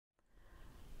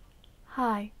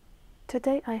Hi,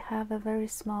 today I have a very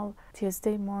small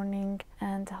Tuesday morning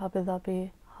and Hobby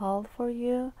Lobby haul for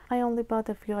you. I only bought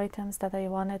a few items that I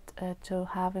wanted to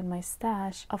have in my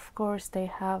stash. Of course, they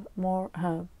have more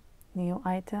new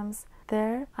items.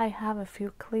 There I have a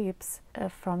few clips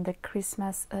from the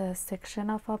Christmas section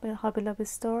of Hobby Lobby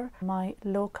store, my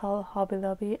local Hobby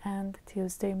Lobby and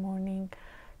Tuesday morning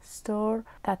store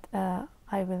that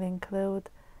I will include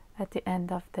at the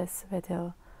end of this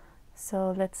video.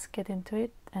 So let's get into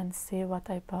it and see what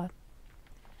I bought.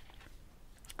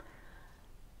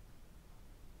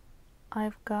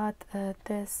 I've got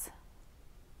this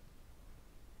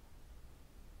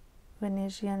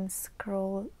Venetian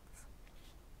scroll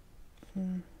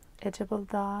edgeable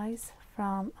dies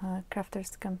from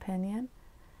Crafter's Companion.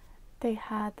 They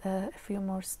had a few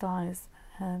more styles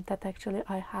that actually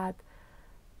I had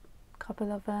a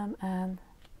couple of them and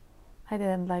I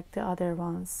didn't like the other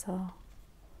ones, so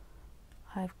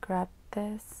I've grabbed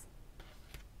this.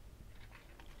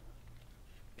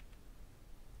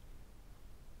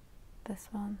 This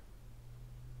one.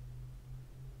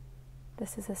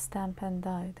 This is a stamp and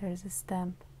die. There's a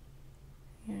stamp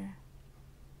here.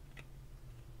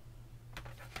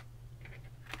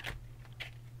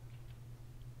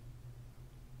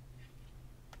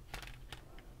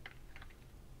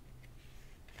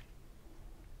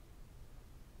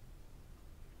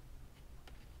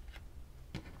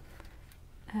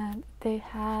 And they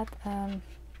had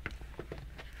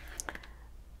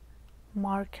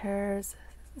markers,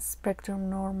 Spectrum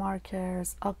Noir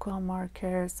markers, Aqua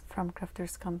markers from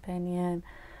Crafter's Companion,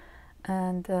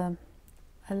 and a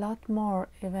lot more,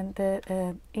 even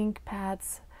the ink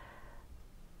pads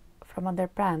from other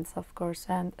brands, of course,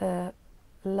 and a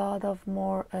lot of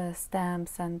more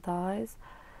stamps and dies,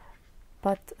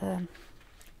 but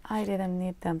I didn't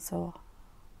need them, so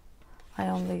I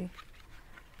only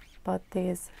bought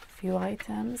these few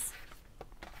items.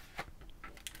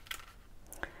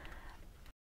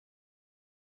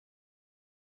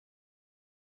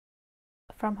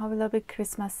 From Hobby Lobby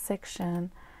Christmas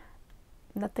section,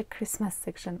 not the Christmas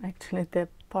section actually, the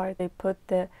part they put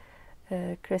the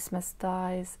Christmas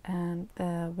dies and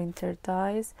winter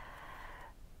dies.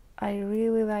 I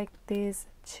really like these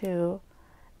two,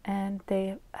 and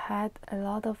they had a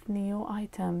lot of new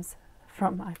items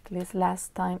from at least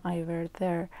last time I were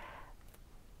there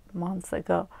months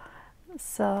ago.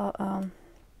 So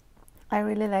I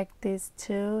really like these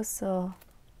two, so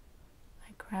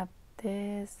I grabbed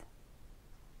this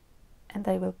and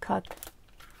I will cut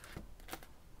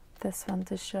this one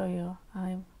to show you.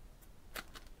 I'm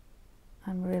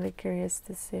really curious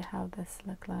to see how this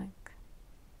look like.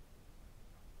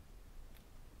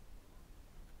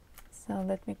 So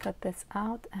let me cut this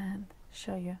out and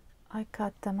show you. I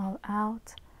cut them all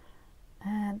out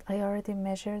and I already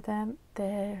measured them.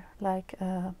 They're like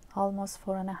almost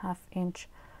 4.5 inch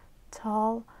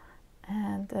tall,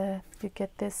 and you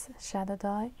get this shadow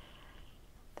die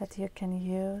that you can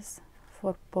use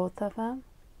for both of them.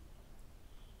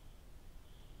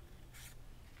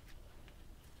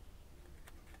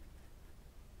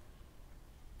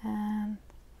 And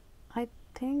I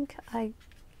think you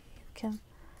can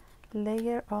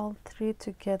layer all three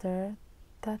together.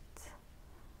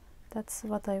 That's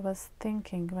what I was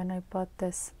thinking when I bought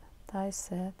this die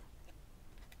set.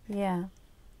 Yeah,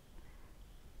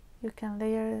 you can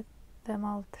layer them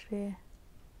all three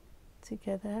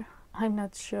together. I'm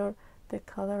not sure the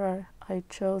color I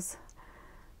chose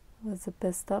was the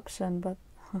best option, but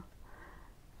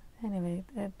anyway,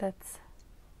 that's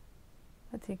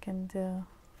what you can do.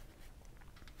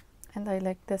 And I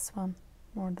like this one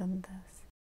more than this.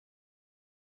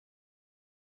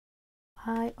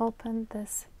 I opened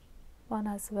this one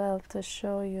as well to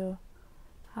show you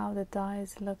how the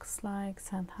dies looks like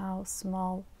and how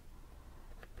small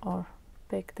or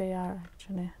big they are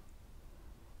actually.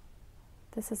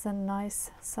 This is a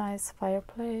nice size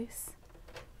fireplace.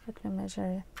 Let me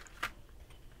measure it.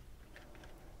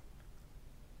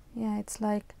 Yeah, it's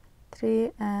like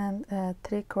 3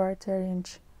 3/4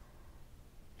 inch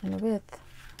in width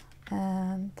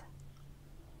and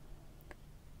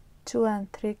 2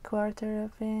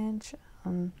 3/4 inch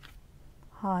on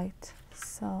height,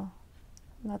 so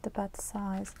not a bad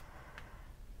size.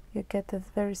 You get a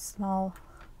very small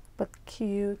but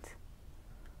cute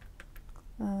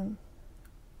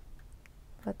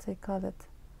what they call it,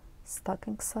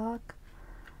 stocking sock.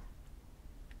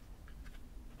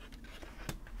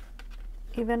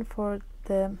 Even for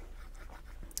the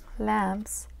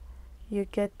lamps you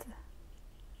get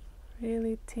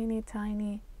really teeny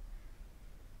tiny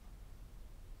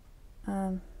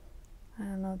I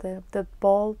don't know, the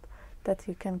bulb that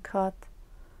you can cut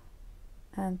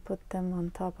and put them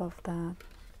on top of that.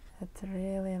 It's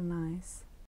really nice.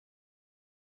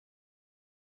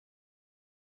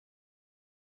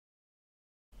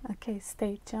 Okay,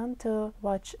 stay tuned to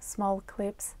watch small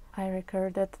clips I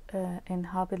recorded in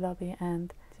Hobby Lobby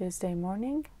and Tuesday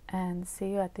morning, and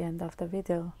see you at the end of the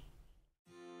video.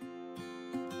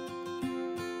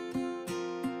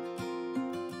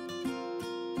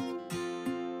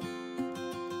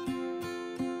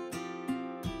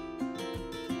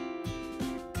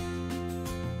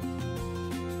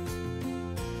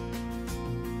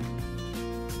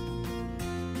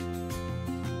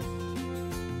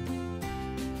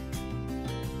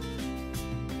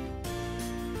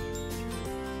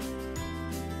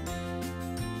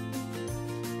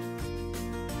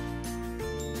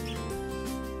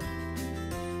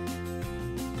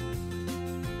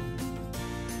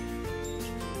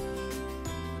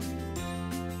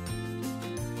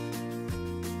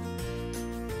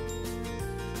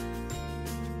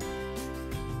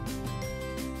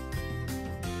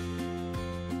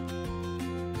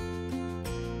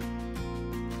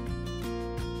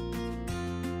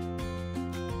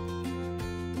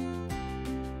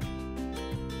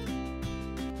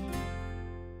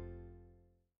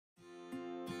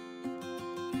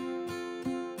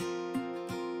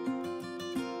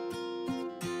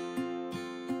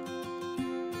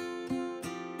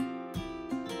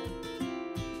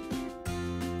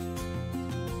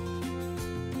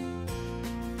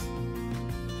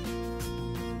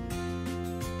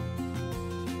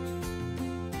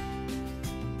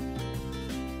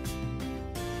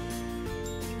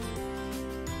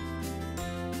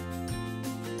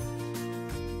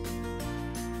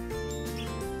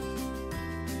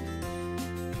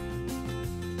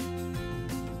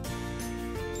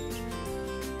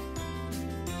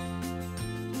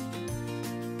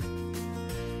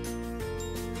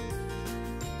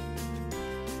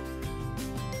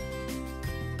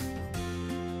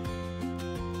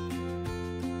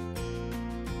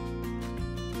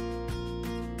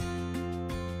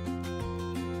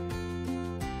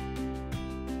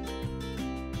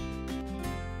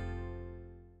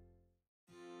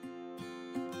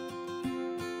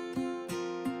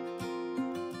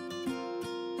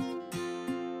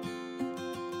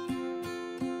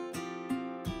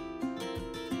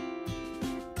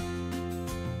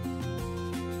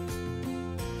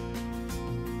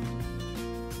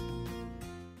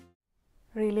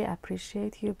 Really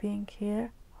appreciate you being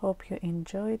here. Hope you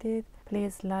enjoyed it.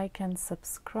 Please like and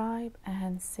subscribe,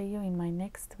 and see you in my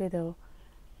next video.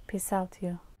 Peace out,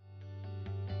 you.